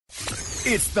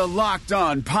It's the Locked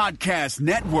On Podcast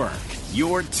Network,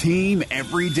 your team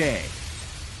every day.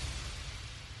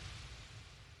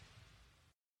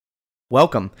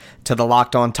 Welcome to the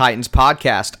Locked On Titans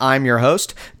podcast. I'm your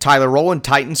host, Tyler Rowland.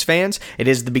 Titans fans, it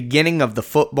is the beginning of the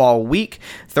football week.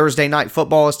 Thursday night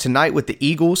football is tonight with the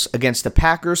Eagles against the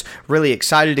Packers. Really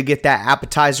excited to get that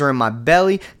appetizer in my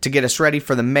belly to get us ready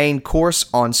for the main course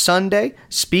on Sunday.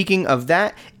 Speaking of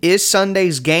that, is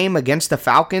Sunday's game against the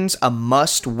Falcons a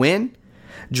must-win?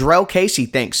 Jarrell Casey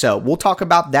thinks so. We'll talk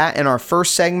about that in our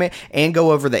first segment and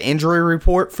go over the injury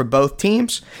report for both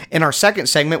teams. In our second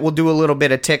segment, we'll do a little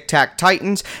bit of Tic-Tac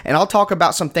Titans, and I'll talk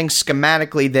about some things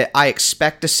schematically that I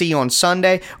expect to see on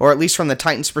Sunday, or at least from the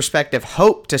Titans' perspective,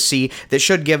 hope to see that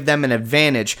should give them an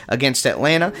advantage against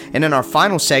Atlanta. And in our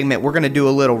final segment, we're going to do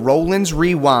a little Rowland's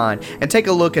Rewind and take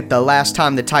a look at the last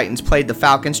time the Titans played the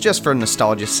Falcons, just for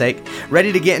nostalgia's sake.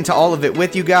 Ready to get into all of it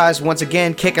with you guys. Once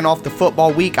again, kicking off the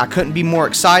football week. I couldn't be more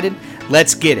excited.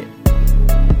 Let's get it.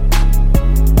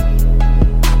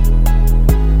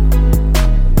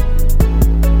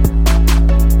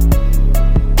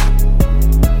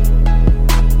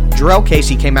 Jarrell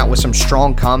Casey came out with some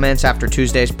strong comments after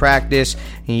Tuesday's practice.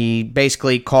 He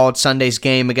basically called Sunday's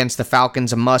game against the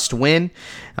Falcons a must-win.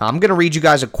 I'm going to read you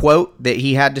guys a quote that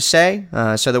he had to say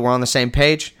so that we're on the same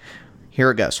page.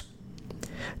 Here it goes.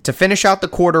 To finish out the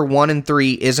quarter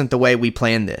 1-3 isn't the way we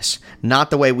planned this, not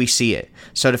the way we see it.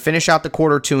 So to finish out the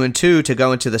quarter 2-2 to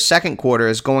go into the second quarter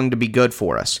is going to be good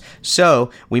for us. So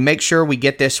we make sure we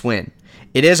get this win.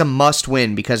 It is a must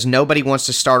win because nobody wants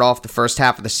to start off the first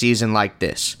half of the season like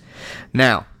this.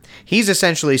 Now, he's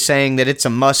essentially saying that it's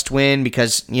a must win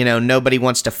because, nobody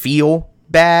wants to feel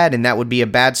bad, and that would be a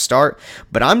bad start.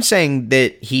 But I'm saying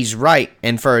that he's right,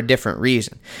 and for a different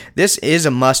reason. This is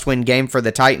a must-win game for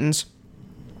the Titans.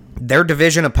 Their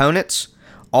division opponents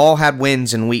all had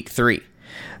wins in Week 3.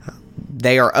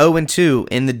 They are 0-2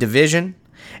 in the division,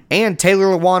 and Taylor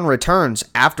Lewan returns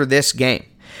after this game.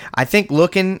 I think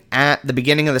looking at the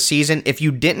beginning of the season, if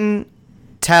you didn't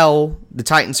tell the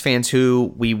Titans fans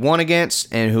who we won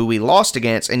against and who we lost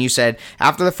against, and you said,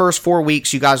 after the first 4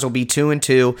 weeks, you guys will be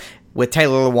 2-2 with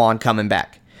Taylor Lewan coming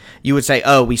back, you would say,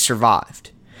 oh, we survived.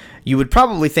 You would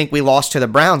probably think we lost to the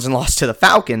Browns and lost to the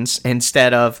Falcons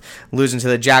instead of losing to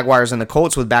the Jaguars and the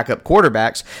Colts with backup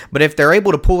quarterbacks. But if they're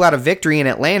able to pull out a victory in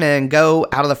Atlanta and go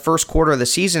out of the first quarter of the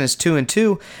season as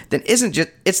 2-2, then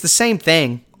it's the same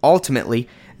thing, ultimately.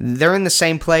 They're in the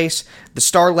same place. The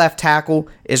star left tackle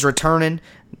is returning.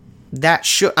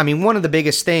 One of the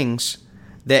biggest things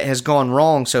that has gone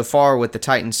wrong so far with the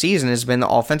Titans season has been the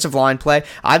offensive line play.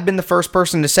 I've been the first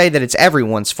person to say that it's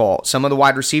everyone's fault. Some of the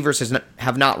wide receivers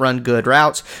have not run good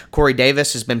routes. Corey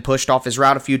Davis has been pushed off his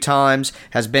route a few times,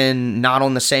 has been not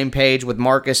on the same page with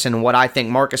Marcus, and what I think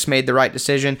Marcus made the right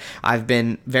decision. I've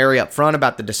been very upfront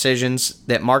about the decisions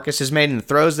that Marcus has made and the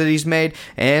throws that he's made,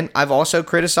 and I've also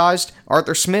criticized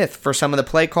Arthur Smith for some of the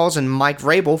play calls and Mike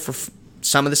Vrabel for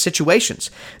some of the situations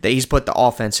that he's put the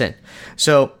offense in.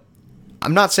 So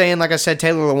I'm not saying, like I said,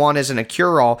 Taylor Lewan isn't a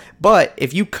cure-all, but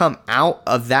if you come out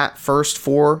of that first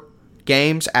 4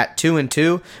 games at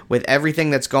 2-2 with everything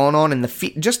that's going on and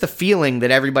just the feeling that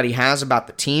everybody has about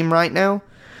the team right now,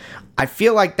 I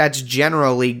feel like that's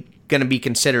generally going to be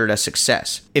considered a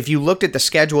success. If you looked at the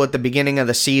schedule at the beginning of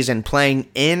the season playing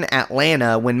in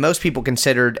Atlanta, when most people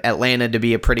considered Atlanta to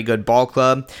be a pretty good ball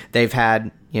club, they've had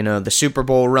the Super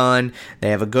Bowl run. They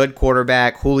have a good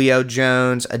quarterback, Julio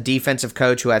Jones, a defensive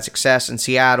coach who had success in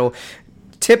Seattle.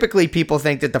 Typically, people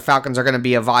think that the Falcons are going to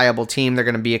be a viable team. They're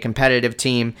going to be a competitive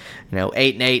team,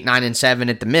 8-8, 9-7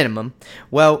 at the minimum.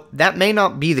 Well, that may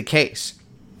not be the case.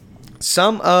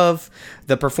 Some of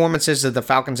the performances that the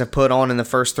Falcons have put on in the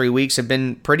first 3 weeks have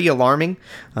been pretty alarming.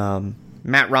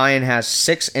 Matt Ryan has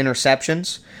 6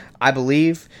 interceptions, I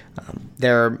believe.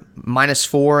 They're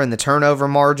 -4 in the turnover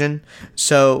margin.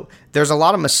 So there's a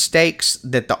lot of mistakes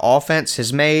that the offense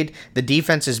has made. The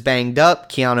defense is banged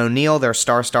up. Keanu O'Neal, their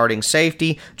star starting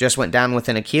safety, just went down with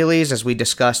an Achilles, as we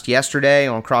discussed yesterday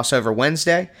on Crossover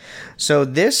Wednesday. So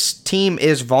this team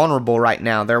is vulnerable right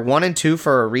now. They're 1-2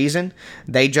 for a reason.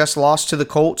 They just lost to the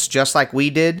Colts, just like we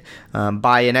did,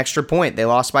 by an extra point. They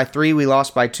lost by 3. We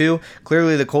lost by 2.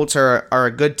 Clearly, the Colts are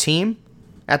a good team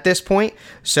at this point.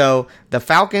 So the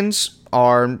Falcons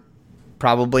are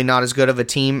probably not as good of a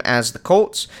team as the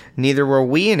Colts. Neither were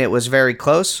we, and it was very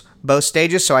close both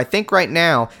stages. So I think right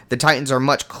now the Titans are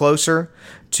much closer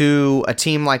to a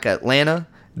team like Atlanta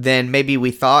than maybe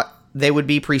we thought they would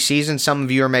be preseason. Some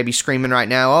of you are maybe screaming right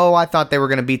now, oh, I thought they were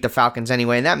going to beat the Falcons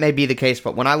anyway, and that may be the case,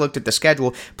 but when I looked at the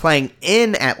schedule, playing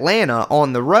in Atlanta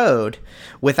on the road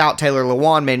without Taylor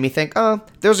Lewan made me think, oh,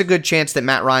 there's a good chance that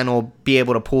Matt Ryan will be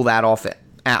able to pull that off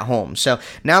at home. So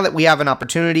now that we have an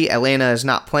opportunity, Atlanta is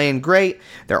not playing great.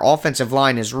 Their offensive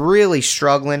line is really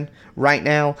struggling right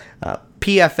now.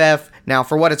 PFF, now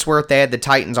for what it's worth, they had the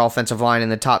Titans offensive line in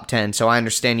the top 10, so I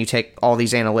understand you take all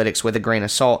these analytics with a grain of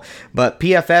salt, but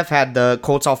PFF had the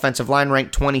Colts offensive line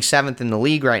ranked 27th in the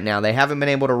league right now. They haven't been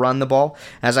able to run the ball.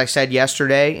 As I said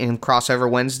yesterday in Crossover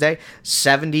Wednesday,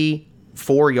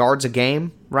 74 yards a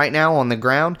game right now on the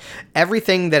ground.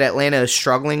 Everything that Atlanta is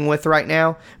struggling with right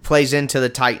now plays into the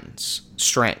Titans'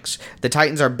 strengths. The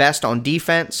Titans are best on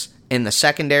defense. In the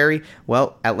secondary,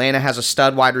 well, Atlanta has a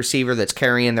stud wide receiver that's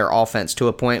carrying their offense to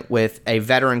a point with a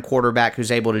veteran quarterback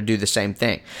who's able to do the same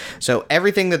thing. So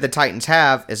everything that the Titans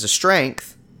have as a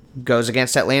strength goes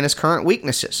against Atlanta's current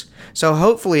weaknesses. So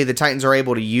hopefully the Titans are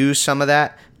able to use some of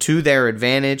that to their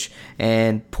advantage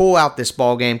and pull out this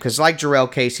ball game, because like Jarrell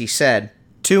Casey said,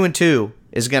 2-2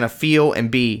 is going to feel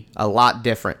and be a lot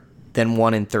different than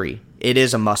 1-3. It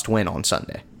is a must-win on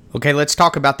Sunday. Okay, let's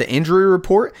talk about the injury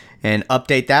report and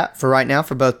update that for right now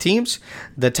for both teams.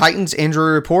 The Titans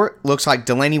injury report looks like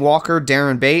Delanie Walker,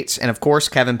 Darren Bates, and of course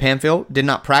Kevin Panfield did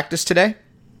not practice today.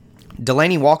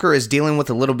 Delanie Walker is dealing with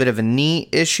a little bit of a knee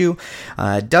issue.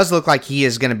 It does look like he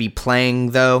is going to be playing,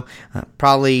 though.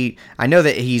 Probably, I know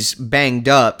that he's banged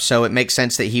up, so it makes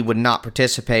sense that he would not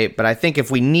participate, but I think if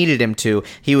we needed him to,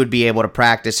 he would be able to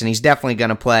practice, and he's definitely going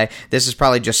to play. This is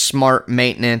probably just smart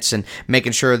maintenance and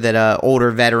making sure that an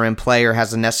older veteran player has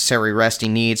the necessary rest he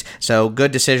needs. So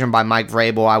good decision by Mike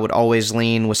Vrabel. I would always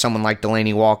lean with someone like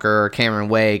Delanie Walker or Cameron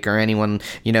Wake or anyone,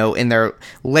 in their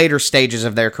later stages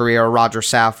of their career, or Roger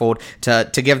Saffold,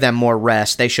 to give them more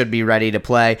rest. They should be ready to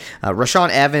play. Rashaan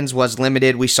Evans was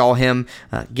limited. We saw him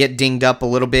get dinged up a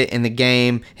little bit in the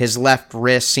game. His left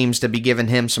wrist seems to be giving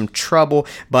him some trouble,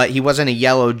 but he was in a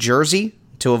yellow jersey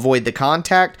to avoid the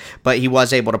contact, but he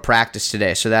was able to practice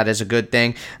today, so that is a good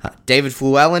thing. David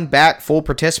Fluellen back, full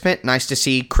participant. Nice to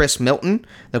see Chris Milton,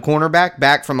 the cornerback,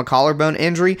 back from a collarbone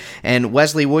injury, and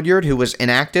Wesley Woodyard, who was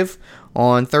inactive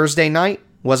on Thursday night,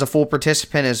 was a full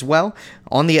participant as well.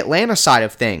 On the Atlanta side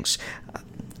of things,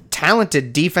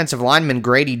 talented defensive lineman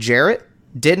Grady Jarrett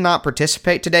did not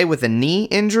participate today with a knee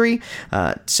injury.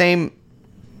 Same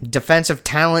defensive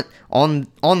talent on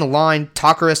the line,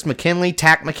 Tack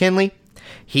McKinley.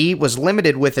 He was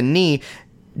limited with a knee.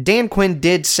 Dan Quinn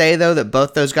did say, though, that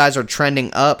both those guys are trending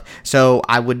up, so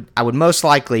I would most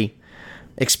likely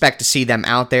expect to see them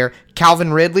out there.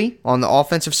 Calvin Ridley on the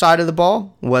offensive side of the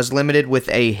ball was limited with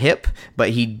a hip, but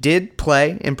he did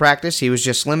play in practice. He was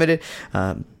just limited.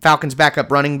 Falcons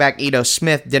backup running back Ito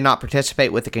Smith did not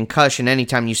participate with a concussion.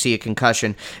 Anytime you see a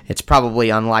concussion, it's probably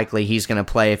unlikely he's going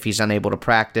to play if he's unable to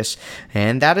practice.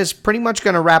 And that is pretty much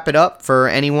going to wrap it up for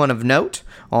anyone of note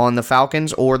on the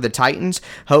Falcons or the Titans.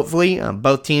 Hopefully,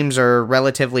 both teams are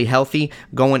relatively healthy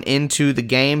going into the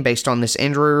game based on this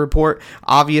injury report.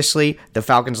 Obviously, the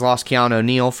Falcons lost Keanu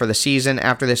O'Neal for the season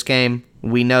after this game.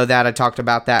 We know that. I talked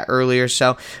about that earlier.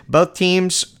 So both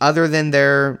teams, other than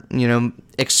their,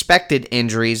 expected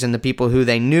injuries and the people who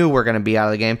they knew were going to be out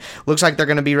of the game, looks like they're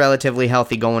going to be relatively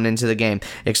healthy going into the game.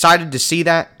 Excited to see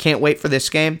that. Can't wait for this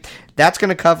game. That's going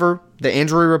to cover the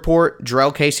injury report,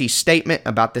 Jarrell Casey's statement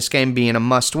about this game being a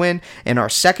must-win. In our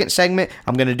second segment,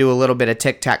 I'm going to do a little bit of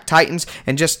Tic-Tac Titans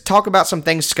and just talk about some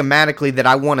things schematically that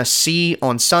I want to see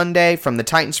on Sunday from the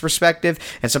Titans' perspective,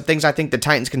 and some things I think the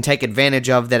Titans can take advantage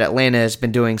of that Atlanta has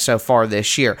been doing so far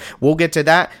this year. We'll get to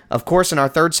that. Of course, in our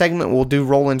third segment, we'll do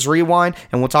Rowland's Rewind,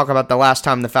 and we'll talk about the last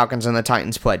time the Falcons and the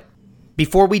Titans played.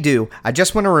 Before we do, I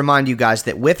just want to remind you guys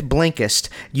that with Blinkist,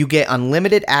 you get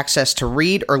unlimited access to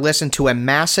read or listen to a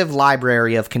massive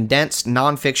library of condensed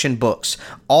nonfiction books.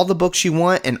 All the books you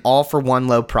want and all for one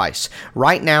low price.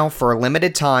 Right now, for a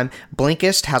limited time,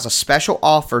 Blinkist has a special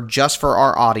offer just for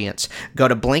our audience. Go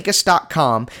to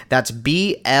Blinkist.com, that's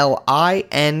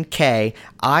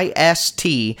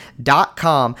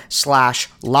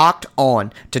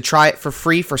BLINKIST.com/locked-on to try it for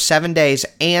free for 7 days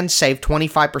and save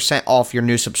 25% off your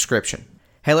new subscription.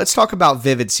 Hey, let's talk about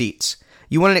Vivid Seats.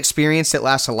 You want an experience that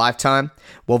lasts a lifetime?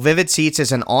 Well, Vivid Seats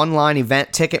is an online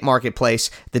event ticket marketplace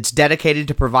that's dedicated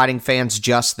to providing fans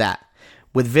just that.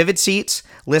 With Vivid Seats,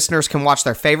 listeners can watch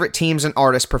their favorite teams and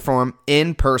artists perform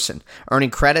in person, earning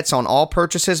credits on all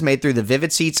purchases made through the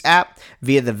Vivid Seats app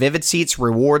via the Vivid Seats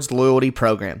Rewards Loyalty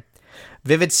Program.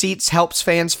 Vivid Seats helps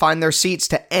fans find their seats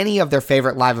to any of their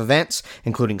favorite live events,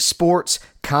 including sports,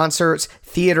 concerts,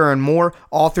 theater, and more,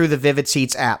 all through the Vivid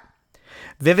Seats app.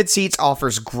 Vivid Seats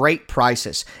offers great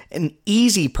prices, an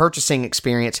easy purchasing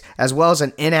experience, as well as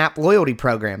an in-app loyalty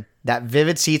program, that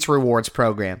Vivid Seats Rewards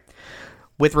program.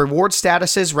 With reward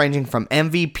statuses ranging from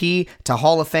MVP to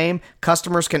Hall of Fame,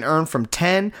 customers can earn from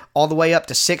 10 all the way up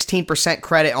to 16%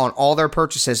 credit on all their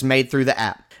purchases made through the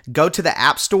app. Go to the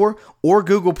App Store or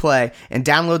Google Play and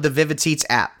download the Vivid Seats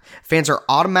app. Fans are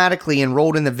automatically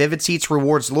enrolled in the Vivid Seats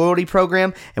Rewards loyalty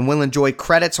program and will enjoy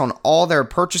credits on all their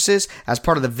purchases as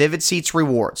part of the Vivid Seats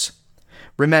Rewards.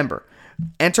 Remember,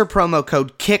 enter promo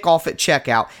code KICKOFF at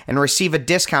checkout and receive a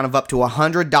discount of up to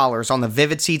 $100 on the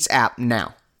Vivid Seats app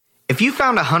now. If you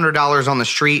found $100 on the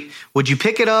street, would you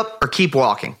pick it up or keep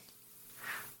walking?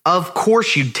 Of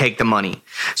course you'd take the money.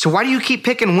 So why do you keep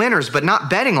picking winners but not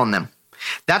betting on them?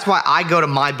 That's why I go to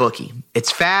MyBookie. It's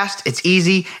fast, it's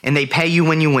easy, and they pay you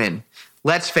when you win.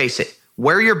 Let's face it,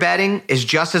 where you're betting is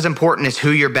just as important as who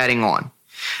you're betting on.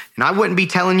 And I wouldn't be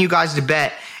telling you guys to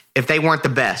bet if they weren't the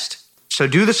best. So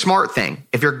do the smart thing.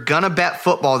 If you're gonna bet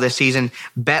football this season,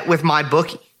 bet with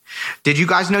MyBookie. Did you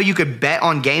guys know you could bet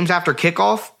on games after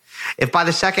kickoff? If by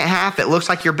the second half it looks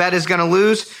like your bet is going to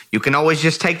lose, you can always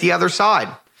just take the other side.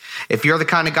 If you're the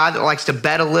kind of guy that likes to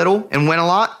bet a little and win a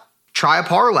lot, try a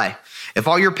parlay. If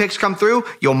all your picks come through,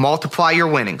 you'll multiply your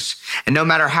winnings. And no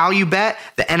matter how you bet,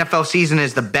 the NFL season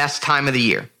is the best time of the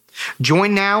year.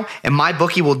 Join now and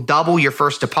MyBookie will double your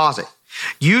first deposit.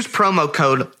 Use promo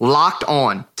code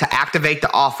LOCKEDON to activate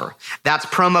the offer. That's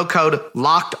promo code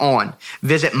LOCKEDON.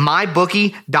 Visit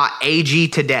mybookie.ag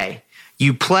today.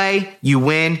 You play, you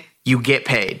win, you get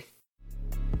paid.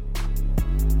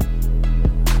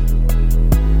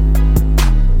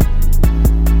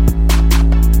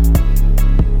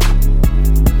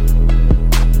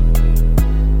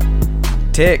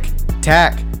 Tick,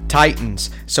 tack, Titans.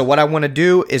 So what I want to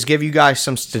do is give you guys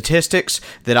some statistics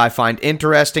that I find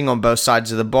interesting on both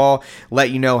sides of the ball, let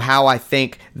you know how I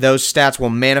think those stats will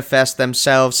manifest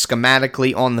themselves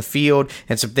schematically on the field,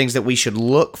 and some things that we should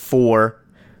look for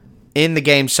in the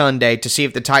game Sunday to see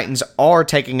if the Titans are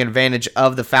taking advantage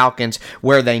of the Falcons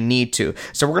where they need to.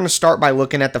 So we're going to start by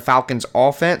looking at the Falcons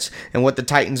offense and what the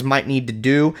Titans might need to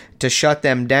do to shut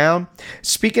them down.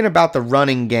 Speaking about the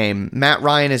running game, Matt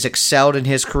Ryan has excelled in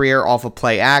his career off of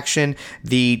play action.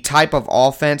 The type of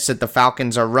offense that the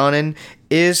Falcons are running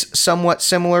is somewhat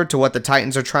similar to what the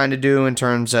Titans are trying to do in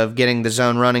terms of getting the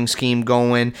zone running scheme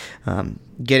going,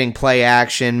 getting play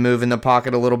action, moving the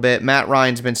pocket a little bit. Matt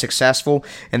Ryan's been successful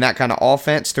in that kind of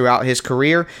offense throughout his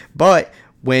career, but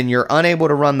when you're unable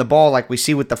to run the ball like we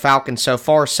see with the Falcons so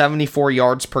far, 74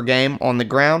 yards per game on the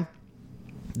ground,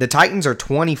 the Titans are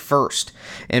 21st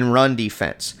in run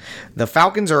defense. The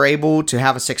Falcons are able to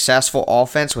have a successful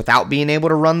offense without being able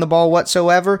to run the ball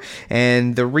whatsoever,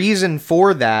 and the reason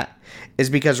for that is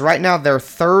because right now they're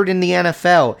third in the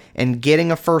NFL in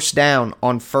getting a first down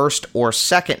on first or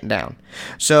second down.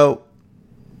 So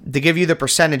to give you the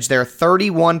percentage there,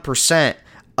 31%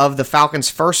 of the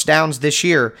Falcons' first downs this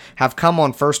year have come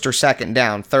on first or second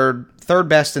down, third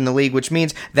best in the league, which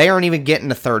means they aren't even getting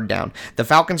a third down. The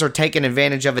Falcons are taking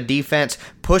advantage of a defense,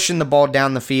 pushing the ball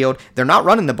down the field. They're not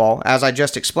running the ball, as I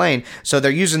just explained, so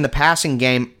they're using the passing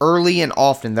game early and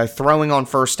often. They're throwing on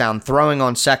first down, throwing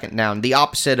on second down, the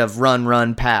opposite of run,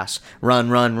 run, pass, run,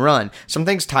 run, run. Some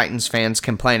things Titans fans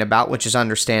complain about, which is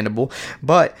understandable,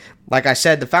 but like I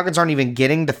said, the Falcons aren't even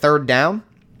getting to third down.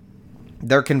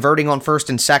 They're converting on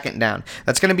first and second down.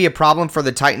 That's going to be a problem for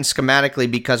the Titans schematically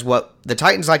because what the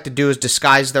Titans like to do is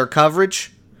disguise their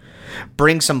coverage,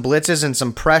 bring some blitzes and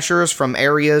some pressures from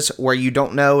areas where you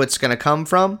don't know it's going to come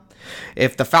from.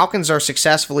 If the Falcons are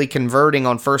successfully converting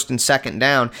on first and second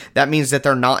down, that means that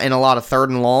they're not in a lot of third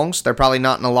and longs. They're probably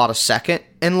not in a lot of second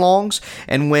and longs.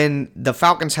 And when the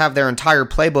Falcons have their entire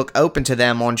playbook open to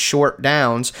them on short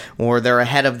downs, or they're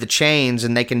ahead of the chains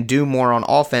and they can do more on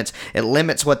offense, it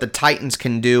limits what the Titans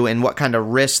can do and what kind of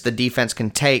risks the defense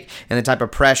can take and the type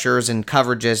of pressures and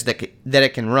coverages that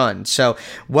it can run. So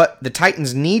what the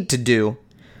Titans need to do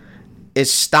is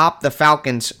stop the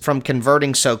Falcons from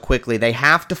converting so quickly. They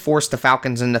have to force the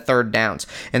Falcons into third downs.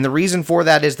 And the reason for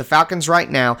that is the Falcons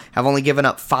right now have only given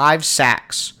up 5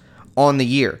 sacks on the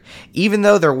year. Even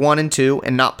though they're 1-2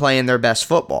 and not playing their best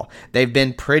football, they've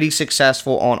been pretty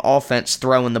successful on offense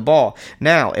throwing the ball.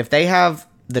 Now, if they have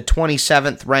the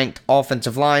 27th ranked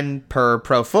offensive line per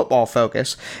Pro Football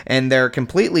Focus, and they're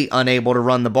completely unable to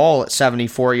run the ball at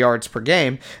 74 yards per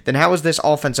game, then how is this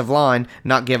offensive line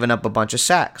not giving up a bunch of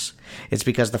sacks? It's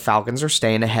because the Falcons are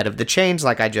staying ahead of the chains.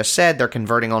 Like I just said, they're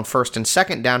converting on first and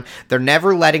second down. They're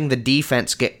never letting the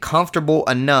defense get comfortable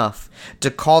enough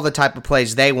to call the type of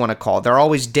plays they want to call. They're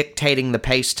always dictating the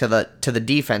pace to the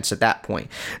defense at that point.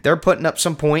 They're putting up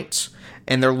some points,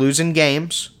 and they're losing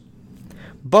games.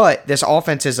 But this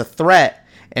offense is a threat,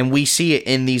 and we see it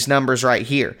in these numbers right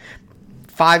here.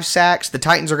 5 sacks, the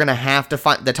Titans are going to have to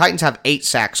find... The Titans have 8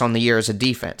 sacks on the year as a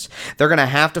defense. They're going to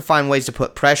have to find ways to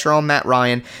put pressure on Matt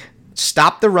Ryan,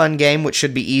 stop the run game, which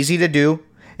should be easy to do.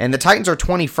 And the Titans are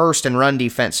 21st in run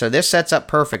defense, so this sets up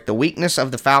perfect. The weakness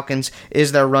of the Falcons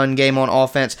is their run game on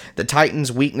offense. The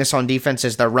Titans' weakness on defense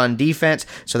is their run defense,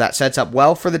 so that sets up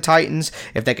well for the Titans.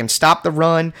 If they can stop the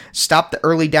run, stop the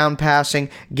early down passing,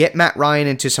 get Matt Ryan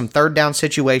into some third down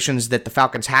situations that the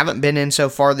Falcons haven't been in so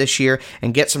far this year,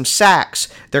 and get some sacks,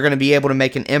 they're going to be able to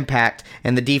make an impact,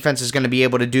 and the defense is going to be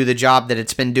able to do the job that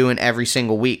it's been doing every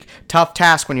single week. Tough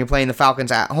task when you're playing the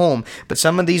Falcons at home, but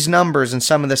some of these numbers and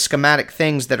some of the schematic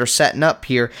things that are setting up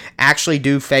here actually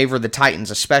do favor the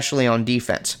Titans, especially on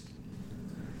defense.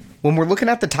 When we're looking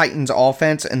at the Titans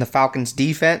offense and the Falcons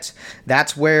defense,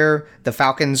 that's where the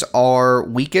Falcons are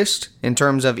weakest in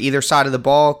terms of either side of the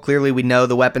ball. Clearly, we know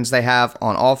the weapons they have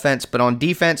on offense, but on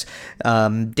defense,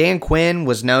 Dan Quinn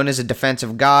was known as a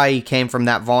defensive guy. He came from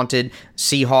that vaunted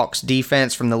Seahawks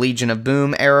defense from the Legion of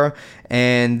Boom era,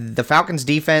 and the Falcons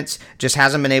defense just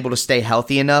hasn't been able to stay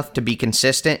healthy enough to be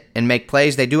consistent and make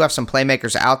plays. They do have some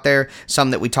playmakers out there,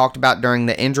 some that we talked about during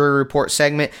the injury report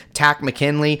segment. Tack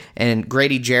McKinley and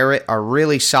Grady Jarrett are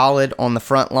really solid on the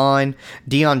front line.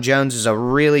 Deion Jones is a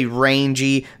really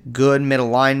rangy, good middle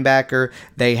linebacker.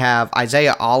 They have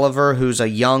Isaiah Oliver, who's a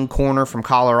young corner from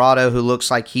Colorado who looks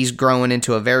like he's growing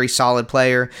into a very solid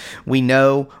player. We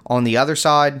know on the other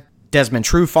side, Desmond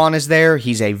Trufant is there.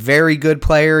 He's a very good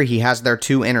player. He has their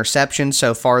 2 interceptions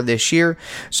so far this year.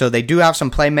 So they do have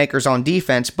some playmakers on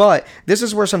defense, but this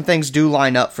is where some things do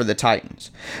line up for the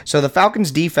Titans. So the Falcons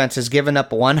defense has given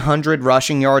up 100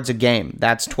 rushing yards a game.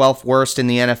 That's 12th worst in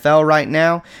the NFL right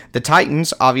now. The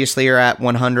Titans obviously are at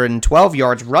 112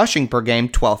 yards rushing per game,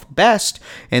 12th best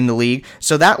in the league.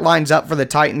 So that lines up for the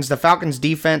Titans. The Falcons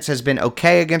defense has been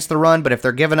okay against the run, but if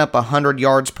they're giving up 100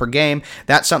 yards per game,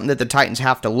 that's something that the Titans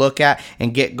have to look at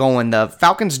and get going. The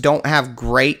Falcons don't have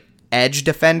great edge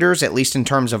defenders, at least in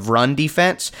terms of run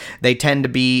defense. They tend to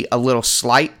be a little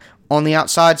slight on the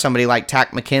outside. Somebody like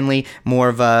Tack McKinley, more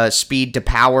of a speed to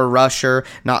power rusher,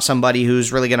 not somebody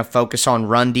who's really going to focus on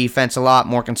run defense a lot,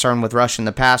 more concerned with rushing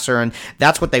the passer, and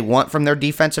that's what they want from their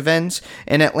defensive ends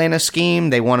in Atlanta's scheme.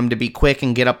 They want them to be quick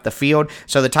and get up the field,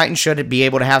 so the Titans should be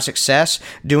able to have success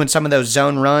doing some of those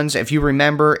zone runs. If you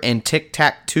remember in Tic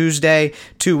Tac Tuesday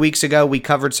 2 weeks ago, we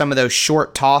covered some of those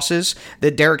short tosses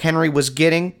that Derrick Henry was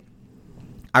getting.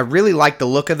 I really like the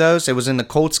look of those. It was in the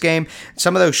Colts game.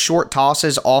 Some of those short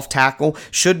tosses off tackle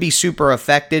should be super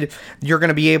effective. You're going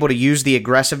to be able to use the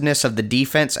aggressiveness of the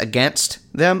defense against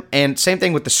them. And same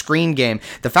thing with the screen game.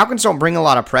 The Falcons don't bring a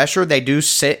lot of pressure. They do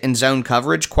sit in zone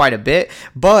coverage quite a bit,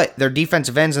 but their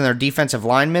defensive ends and their defensive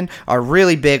linemen are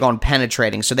really big on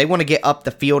penetrating. So they want to get up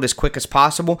the field as quick as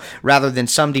possible rather than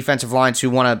some defensive lines who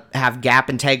want to have gap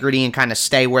integrity and kind of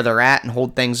stay where they're at and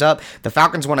hold things up. The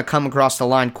Falcons want to come across the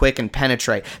line quick and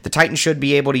penetrate. The Titans should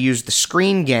be able to use the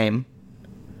screen game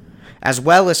as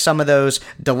well as some of those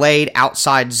delayed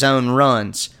outside zone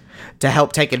runs to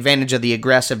help take advantage of the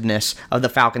aggressiveness of the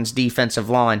Falcons' defensive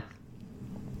line.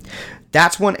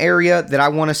 That's one area that I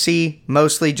want to see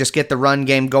mostly just get the run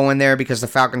game going there because the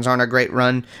Falcons aren't a great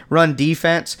run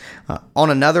defense.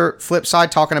 On another flip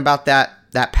side, talking about that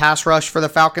pass rush for the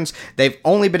Falcons, they've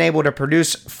only been able to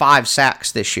produce 5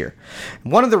 sacks this year.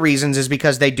 One of the reasons is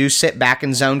because they do sit back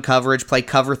in zone coverage, play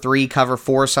cover 3, cover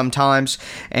 4 sometimes,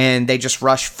 and they just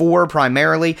rush 4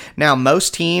 primarily. Now,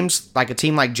 most teams, like a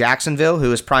team like Jacksonville,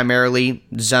 who is primarily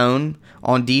zone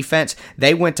on defense,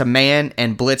 they went to man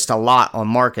and blitzed a lot on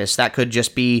Marcus. That could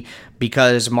just be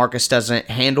because Marcus doesn't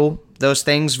handle those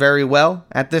things very well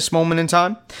at this moment in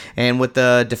time. And with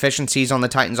the deficiencies on the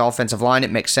Titans offensive line, it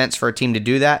makes sense for a team to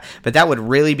do that. But that would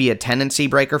really be a tendency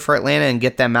breaker for Atlanta and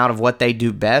get them out of what they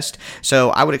do best. So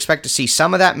I would expect to see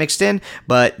some of that mixed in,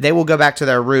 but they will go back to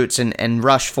their roots and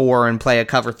rush 4 and play a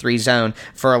cover 3 zone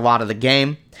for a lot of the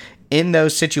game. In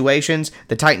those situations,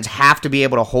 the Titans have to be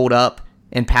able to hold up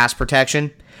in pass protection.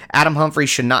 Adam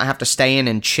Humphries should not have to stay in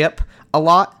and chip a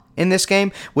lot in this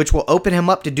game, which will open him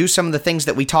up to do some of the things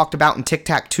that we talked about in Tic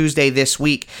Tac Tuesday this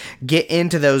week. Get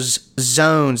into those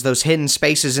zones, those hidden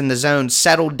spaces in the zone,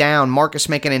 settle down. Marcus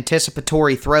make an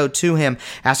anticipatory throw to him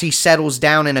as he settles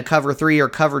down in a cover 3 or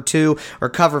cover 2 or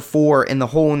cover 4 in the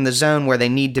hole in the zone where they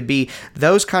need to be.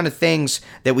 Those kind of things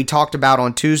that we talked about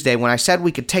on Tuesday. When I said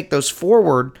we could take those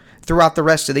forward throughout the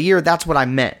rest of the year, that's what I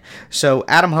meant. So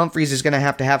Adam Humphries is going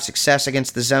to have success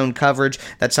against the zone coverage.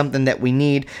 That's something that we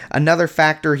need. Another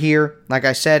factor here, like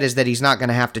I said, is that he's not going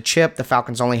to have to chip. The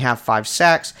Falcons only have 5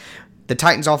 sacks. the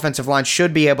Titans offensive line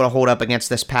should be able to hold up against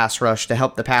this pass rush to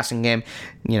help the passing game,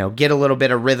 get a little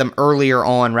bit of rhythm earlier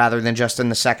on rather than just in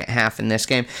the second half in this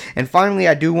game. And finally,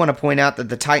 I do want to point out that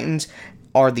the Titans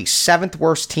are the 7th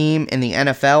worst team in the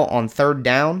NFL on third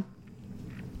down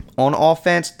on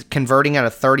offense, converting at a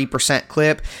 30%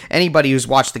 clip. Anybody who's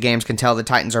watched the games can tell the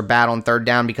Titans are bad on third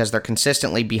down because they're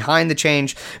consistently behind the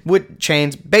chains,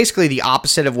 basically the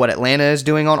opposite of what Atlanta is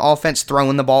doing on offense,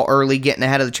 throwing the ball early, getting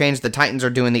ahead of the chains. The Titans are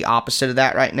doing the opposite of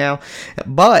that right now.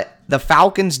 But the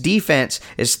Falcons' defense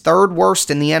is 3rd worst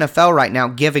in the NFL right now,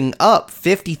 giving up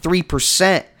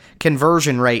 53%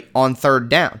 conversion rate on third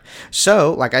down.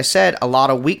 So, like I said, a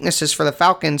lot of weaknesses for the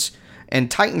Falcons, and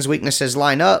Titans' weaknesses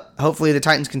line up. Hopefully the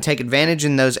Titans can take advantage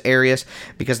in those areas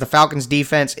because the Falcons'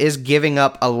 defense is giving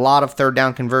up a lot of third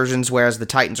down conversions, whereas the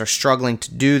Titans are struggling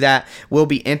to do that. Will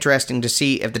be interesting to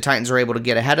see if the Titans are able to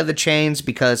get ahead of the chains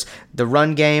because the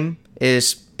run game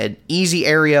is an easy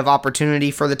area of opportunity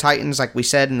for the Titans, like we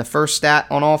said in the first stat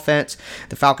on offense.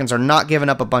 The Falcons are not giving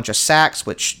up a bunch of sacks,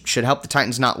 which should help the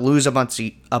Titans not lose a bunch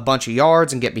of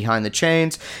yards and get behind the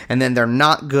chains. And then they're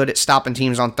not good at stopping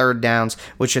teams on third downs,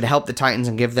 which should help the Titans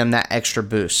and give them that extra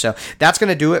boost. So that's going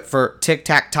to do it for Tic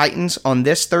Tac Titans on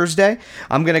this Thursday.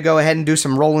 I'm going to go ahead and do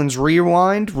some Rowland's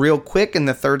Rewind real quick in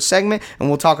the third segment, and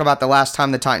we'll talk about the last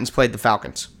time the Titans played the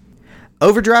Falcons.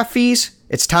 Overdraft fees,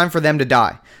 it's time for them to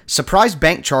die. Surprise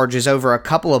bank charges over a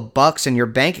couple of bucks in your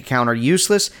bank account are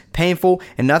useless, painful,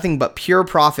 and nothing but pure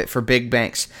profit for big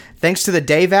banks. Thanks to the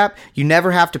Dave app, you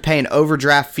never have to pay an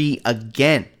overdraft fee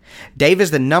again. Dave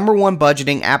is the #1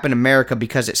 budgeting app in America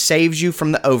because it saves you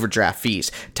from the overdraft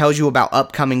fees, tells you about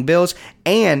upcoming bills,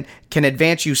 and can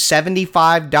advance you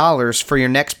 $75 for your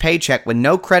next paycheck with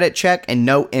no credit check and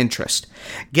no interest.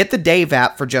 Get the Dave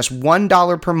app for just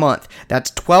 $1 per month.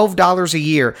 That's $12 a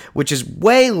year, which is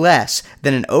way less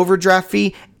than an overdraft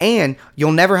fee, and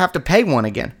you'll never have to pay one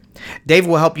again. Dave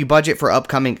will help you budget for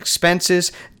upcoming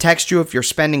expenses, text you if you're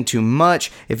spending too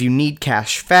much, if you need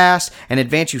cash fast, and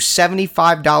advance you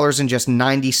 $75 in just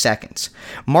 90 seconds.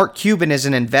 Mark Cuban is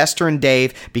an investor in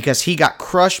Dave because he got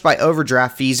crushed by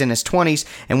overdraft fees in his 20s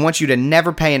and wants you to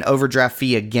never pay an overdraft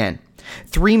fee again.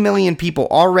 3 million people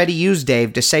already use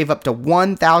Dave to save up to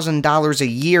 $1,000 a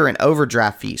year in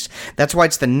overdraft fees. That's why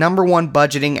it's the #1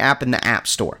 budgeting app in the App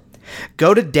Store.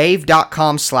 Go to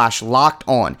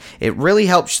dave.com/lockedon. It really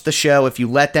helps the show if you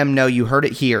let them know you heard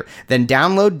it here. Then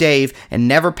download Dave and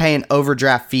never pay an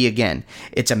overdraft fee again.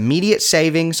 It's immediate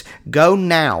savings. Go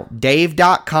now.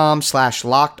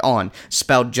 Dave.com/lockedon.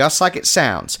 Spelled just like it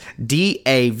sounds.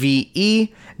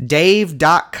 DAVE.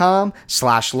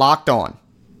 Dave.com/lockedon.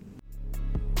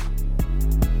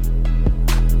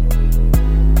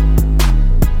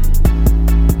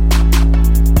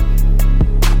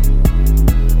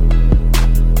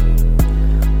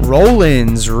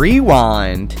 Rowland's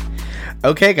Rewind.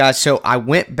 Okay, guys, so I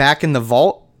went back in the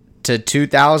vault to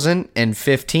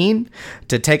 2015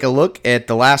 to take a look at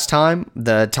the last time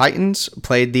the Titans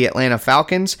played the Atlanta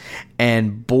Falcons,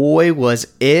 and boy, was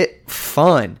it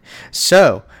fun.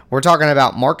 So, we're talking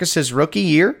about Marcus's rookie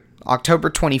year, October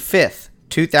 25th,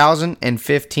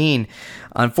 2015.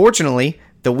 Unfortunately,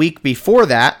 the week before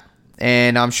that,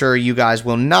 and I'm sure you guys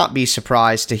will not be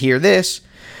surprised to hear this,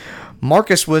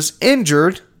 Marcus was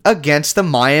injured against the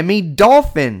Miami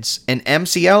Dolphins, an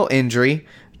MCL injury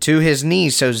to his knee.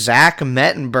 So Zach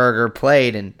Mettenberger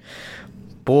played, and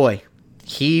boy,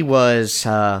 he was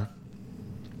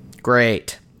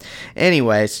great.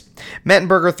 Anyways,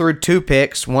 Mettenberger threw 2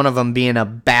 picks, one of them being a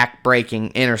back-breaking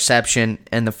interception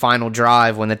in the final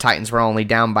drive when the Titans were only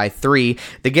down by 3.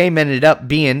 The game ended up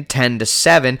being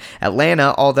 10-7.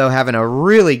 Atlanta, although having a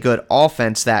really good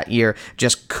offense that year,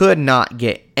 just could not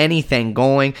get anything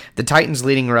going. The Titans'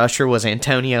 leading rusher was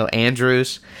Antonio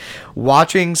Andrews.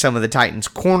 Watching some of the Titans'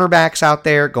 cornerbacks out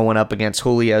there going up against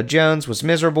Julio Jones was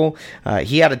miserable.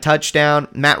 He had a touchdown.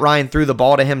 Matt Ryan threw the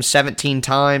ball to him 17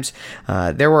 times.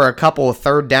 There were a couple of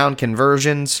third down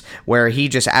conversions where he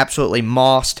just absolutely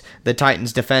mossed the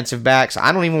Titans' defensive backs.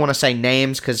 I don't even want to say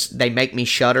names because they make me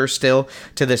shudder still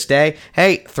to this day.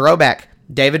 Hey, throwback.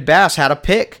 David Bass had a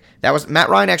pick. Matt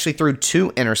Ryan actually threw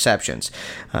 2 interceptions.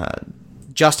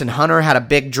 Justin Hunter had a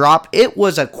big drop. It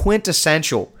was a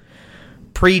quintessential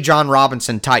pre-John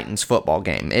Robinson Titans football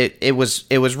game. It was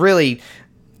really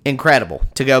incredible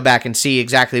to go back and see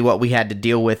exactly what we had to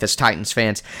deal with as Titans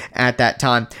fans at that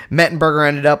time. Mettenberger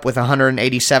ended up with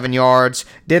 187 yards,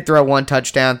 did throw 1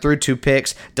 touchdown, threw 2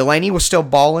 picks. Delaney was still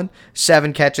balling,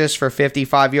 7 catches for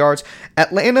 55 yards.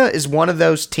 Atlanta is one of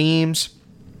those teams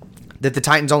that the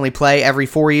Titans only play every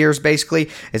 4 years, basically.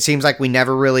 It seems like we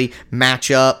never really match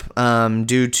up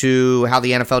due to how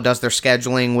the NFL does their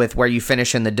scheduling with where you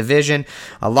finish in the division.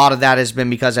 A lot of that has been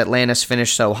because Atlanta's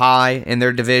finished so high in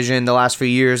their division the last few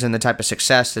years and the type of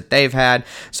success that they've had.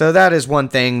 So that is one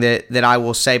thing that I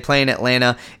will say. Playing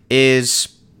Atlanta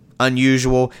is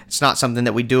unusual. It's not something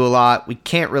that we do a lot. We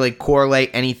can't really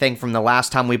correlate anything from the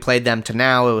last time we played them to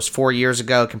now. It was 4 years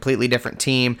ago, completely different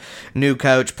team, new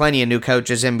coach, plenty of new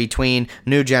coaches in between,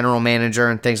 new general manager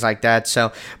and things like that.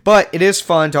 So, but it is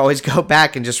fun to always go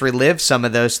back and just relive some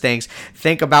of those things.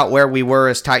 Think about where we were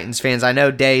as Titans fans. I know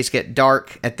days get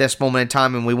dark at this moment in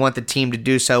time and we want the team to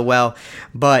do so well,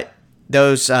 but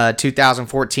those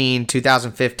 2014,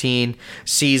 2015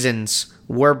 seasons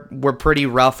were pretty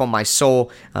rough on my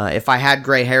soul. If I had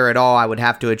gray hair at all, I would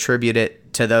have to attribute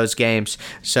it to those games.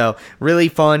 So really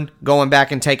fun going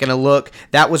back and taking a look.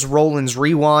 That was Rowland's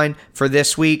Rewind for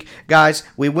this week. Guys,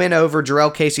 we went over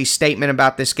Jurrell Casey's statement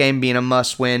about this game being a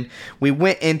must-win. We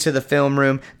went into the film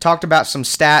room, talked about some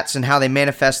stats and how they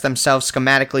manifest themselves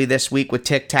schematically this week with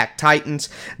Tic Tac Titans.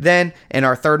 Then, in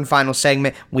our third and final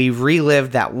segment, we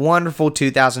relived that wonderful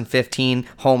 2015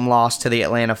 home loss to the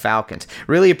Atlanta Falcons.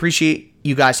 Really appreciate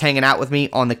you guys hanging out with me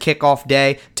on the kickoff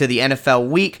day to the NFL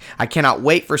week. I cannot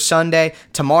wait for Sunday.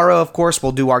 Tomorrow, of course,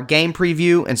 we'll do our game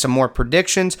preview and some more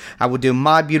predictions. I will do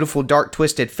my beautiful dark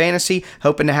twisted fantasy,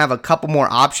 hoping to have a couple more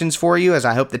options for you as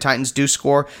I hope the Titans do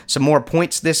score some more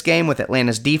points this game with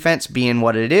Atlanta's defense being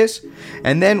what it is.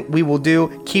 And then we will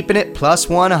do keeping it plus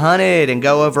 100 and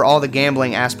go over all the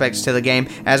gambling aspects to the game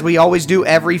as we always do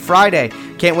every Friday.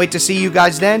 Can't wait to see you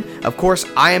guys then. Of course,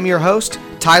 I am your host,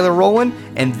 Tyler Rowland,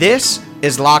 and this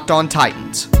is Locked On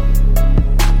Titans.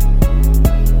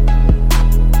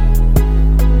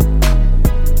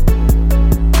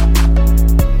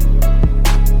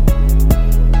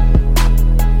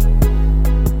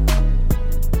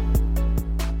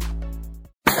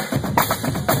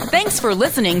 Thanks for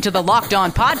listening to the Locked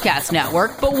On Podcast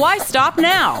Network, but why stop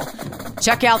now?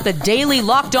 Check out the daily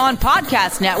Locked On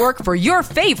Podcast Network for your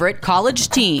favorite college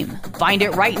team. Find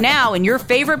it right now in your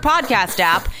favorite podcast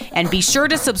app, and be sure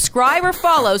to subscribe or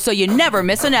follow so you never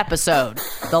miss an episode.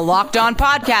 The Locked On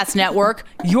Podcast Network,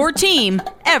 your team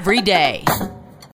every day.